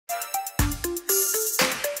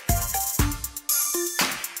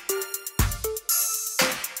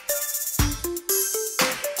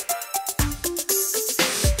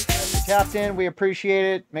tapped in. We appreciate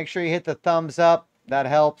it. Make sure you hit the thumbs up. That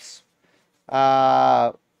helps.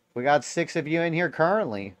 We got 6 of you in here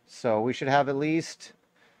currently, so we should have at least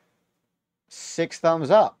 6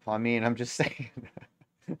 thumbs up. I mean, I'm just saying.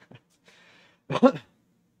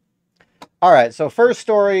 All right, so first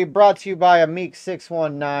story brought to you by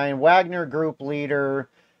Amik619. Wagner Group leader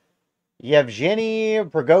Yevgeny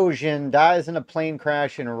Prigozhin dies in a plane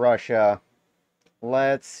crash in Russia.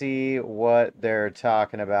 Let's see what they're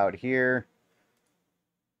talking about here.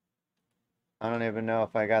 I don't even know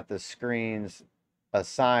if I got the screens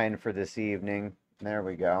assigned for this evening. There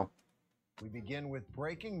we go. We begin with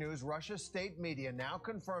breaking news. Russia's state media now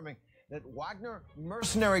confirming that Wagner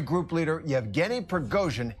mercenary group leader Yevgeny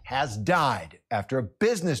Prigozhin has died after a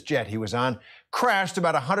business jet he was on crashed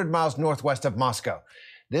about 100 miles northwest of Moscow.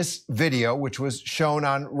 This video, which was shown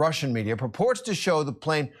on Russian media, purports to show the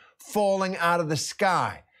plane falling out of the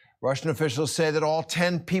sky. Russian officials say that all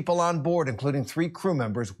 10 people on board, including 3 crew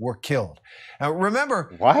members, were killed. Now,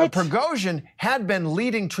 remember, Prigozhin had been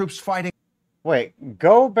leading troops fighting. Wait,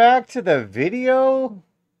 go back to the video?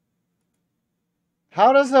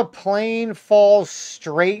 How does a plane fall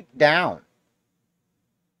straight down?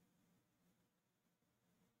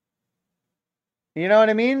 You know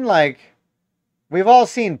what I mean? Like, we've all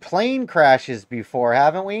seen plane crashes before,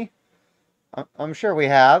 haven't we? I'm sure we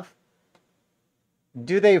have.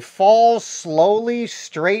 Do they fall slowly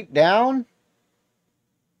straight down?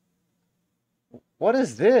 What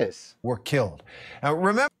is this? Were killed. Now,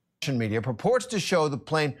 remember, Russian media purports to show the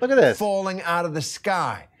plane falling out of the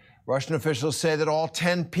sky. Russian officials say that all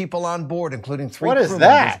 10 people on board, including 3 crew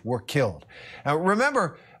members, were killed. Now,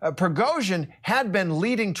 remember, Prigozhin had been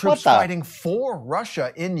leading troops fighting for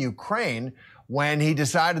Russia in Ukraine when he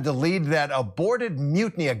decided to lead that aborted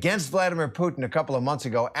mutiny against Vladimir Putin a couple of months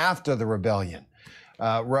ago after the rebellion.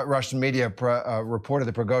 Russian media reported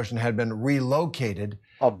that Prigozhin had been relocated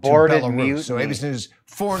to Belarus. Mutiny. So ABC News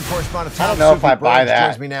foreign correspondent Tom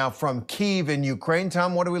joins me now from Kyiv in Ukraine.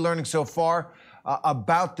 Tom, what are we learning so far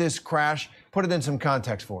about this crash? Put it in some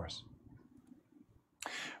context for us.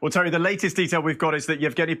 Well, Terry, the latest detail we've got is that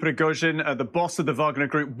Yevgeny Prigozhin, the boss of the Wagner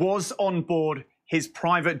Group, was on board his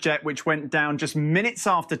private jet, which went down just minutes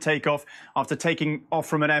after takeoff, after taking off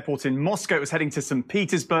from an airport in Moscow. It was heading to St.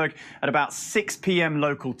 Petersburg at about 6 p.m.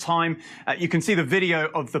 local time. You can see the video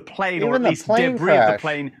of the plane, or at least debris of the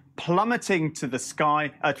plane, plummeting to the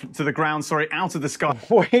sky, to the ground, sorry, out of the sky.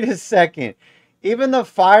 Wait a second. Even the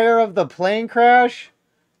fire of the plane crash?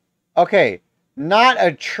 Okay, not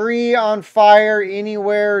a tree on fire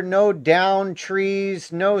anywhere, no downed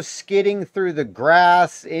trees, no skidding through the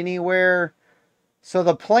grass anywhere. So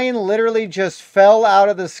the plane literally just fell out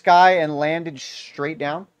of the sky and landed straight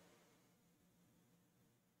down?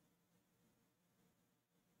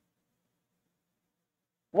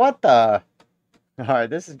 What the?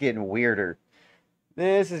 Alright, this is getting weirder.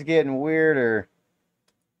 This is getting weirder.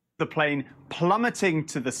 The plane plummeting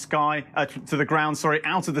to the sky, to the ground, sorry,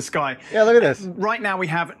 out of the sky. Yeah, look at this. Right now we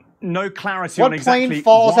have no clarity on exactly what plane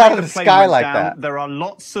falls out of the sky like that. There are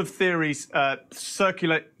lots of theories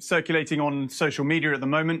circulating on social media at the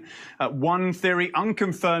moment. One theory,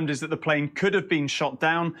 unconfirmed, is that the plane could have been shot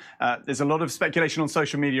down. There's a lot of speculation on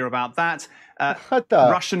social media about that.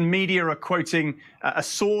 Russian media are quoting a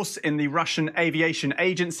source in the Russian aviation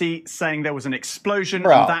agency saying there was an explosion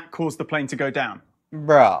and that caused the plane to go down.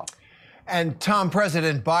 Bro. And Tom,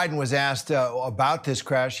 President Biden was asked about this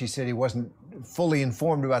crash. He said he wasn't fully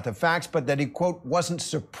informed about the facts, but that he, quote, wasn't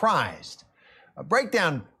surprised. Break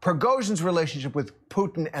down Prigozhin's relationship with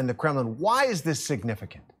Putin and the Kremlin. Why is this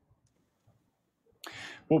significant?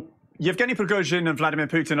 Well, Yevgeny Prigozhin and Vladimir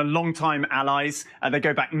Putin are longtime allies. They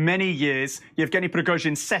go back many years. Yevgeny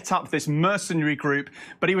Prigozhin set up this mercenary group,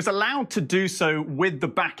 but he was allowed to do so with the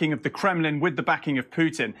backing of the Kremlin, with the backing of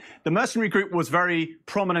Putin. The mercenary group was very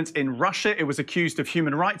prominent in Russia. It was accused of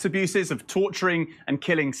human rights abuses, of torturing and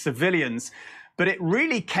killing civilians. But it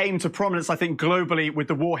really came to prominence, I think, globally with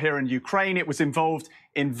the war here in Ukraine. It was involved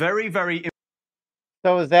in very...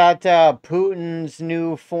 So is that Putin's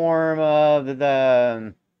new form of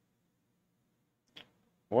the...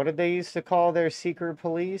 What did they used to call their secret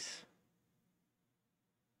police?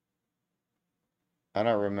 I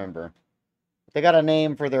don't remember. They got a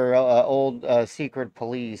name for their old secret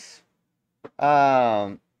police.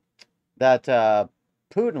 That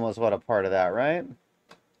Putin was a part of that, right?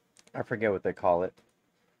 I forget what they call it.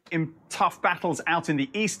 In tough battles out in the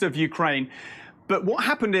east of Ukraine. But what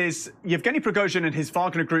happened is Yevgeny Prigozhin and his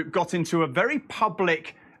Wagner group got into a very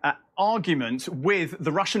public argument with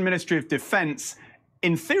the Russian Ministry of Defense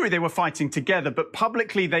in theory, they were fighting together, but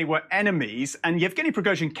publicly they were enemies. And Yevgeny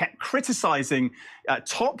Prigozhin kept criticizing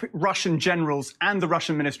top Russian generals and the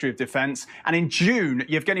Russian Ministry of Defense. And in June,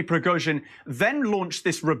 Yevgeny Prigozhin then launched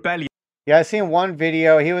this rebellion. Yeah, I seen one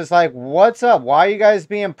video. He was like, "What's up? Why are you guys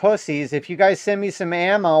being pussies? If you guys send me some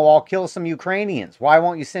ammo, I'll kill some Ukrainians. Why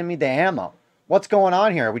won't you send me the ammo? What's going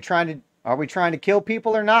on here? Are we trying to kill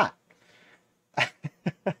people or not?"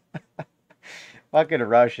 Fucking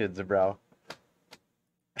Russians, bro.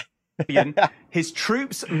 His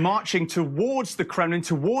troops marching towards the Kremlin,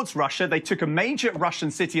 towards Russia. They took a major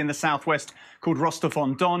Russian city in the southwest called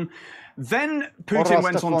Rostov-on-Don. Then Putin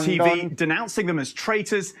went on TV denouncing them as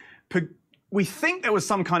traitors. We think there was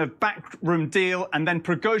some kind of backroom deal, and then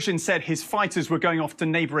Prigozhin said his fighters were going off to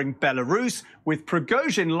neighboring Belarus, with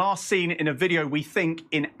Prigozhin last seen in a video, we think,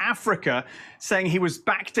 in Africa, saying he was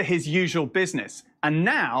back to his usual business. And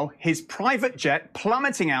now his private jet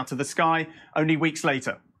plummeting out of the sky only weeks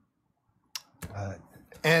later.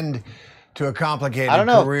 End to a complicated I don't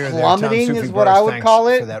know, career. plummeting is what I would call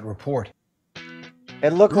it. For that report.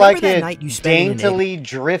 It looked like it daintily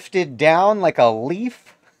drifted down like a leaf.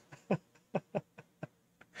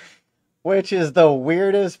 Which is the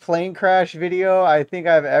weirdest plane crash video I think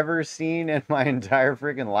I've ever seen in my entire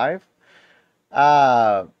freaking life.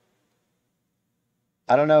 I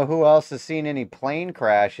don't know who else has seen any plane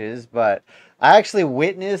crashes, but I actually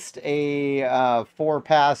witnessed a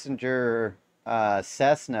 4-passenger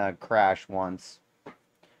Cessna crash once.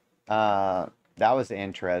 That was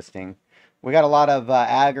interesting. We got a lot of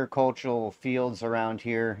agricultural fields around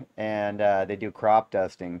here, and they do crop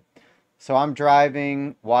dusting. So I'm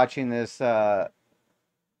driving, watching this,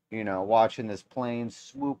 watching this plane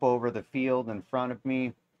swoop over the field in front of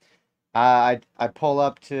me. I pull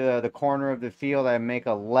up to the corner of the field. I make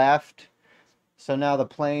a left. So now the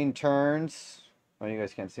plane turns. Oh, you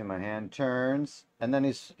guys can't see my hand. Turns. And then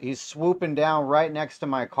he's swooping down right next to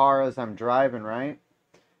my car as I'm driving, right?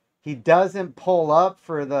 He doesn't pull up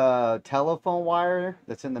for the telephone wire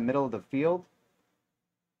that's in the middle of the field.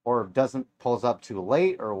 Or pulls up too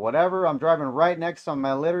late or whatever. I'm driving right next to him.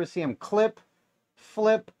 I literally see him clip,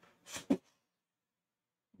 flip,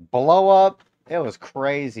 blow up. It was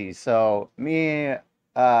crazy. So me,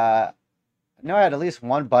 I know I had at least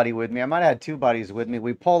one buddy with me. I might have had 2 buddies with me.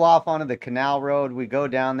 We pull off onto the canal road. We go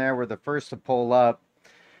down there. We're the first to pull up.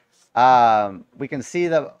 We can see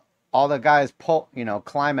all the guys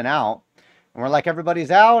climbing out. And we're like, everybody's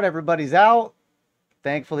out. Everybody's out.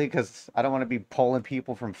 Thankfully, because I don't want to be pulling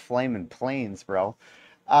people from flaming planes, bro.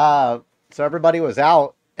 So everybody was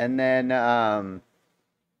out. And then,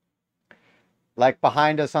 like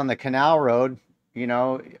behind us on the canal road, you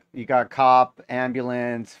got cop,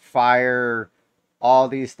 ambulance, fire, all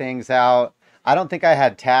these things out. I don't think I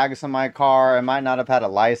had tags on my car. I might not have had a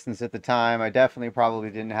license at the time. I definitely probably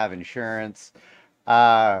didn't have insurance.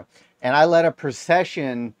 And I led a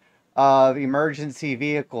procession of emergency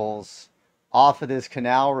vehicles off of this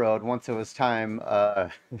canal road once it was time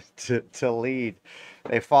to lead.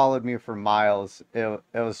 They followed me for miles. It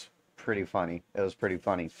was pretty funny. It was pretty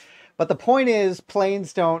funny. But the point is,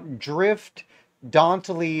 planes don't drift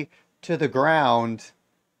dauntily to the ground.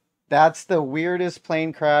 That's the weirdest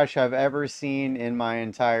plane crash I've ever seen in my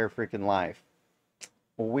entire freaking life.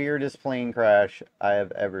 Weirdest plane crash I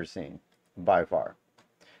have ever seen, by far.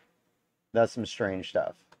 That's some strange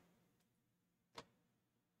stuff.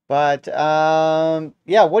 But,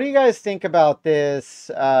 yeah, what do you guys think about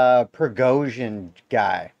this Prigozhin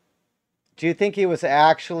guy? Do you think he was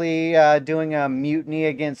actually doing a mutiny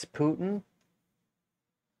against Putin?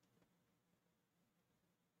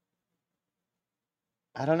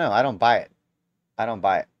 I don't know. I don't buy it. I don't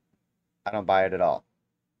buy it. I don't buy it at all.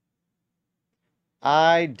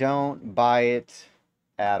 I don't buy it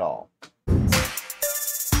at all.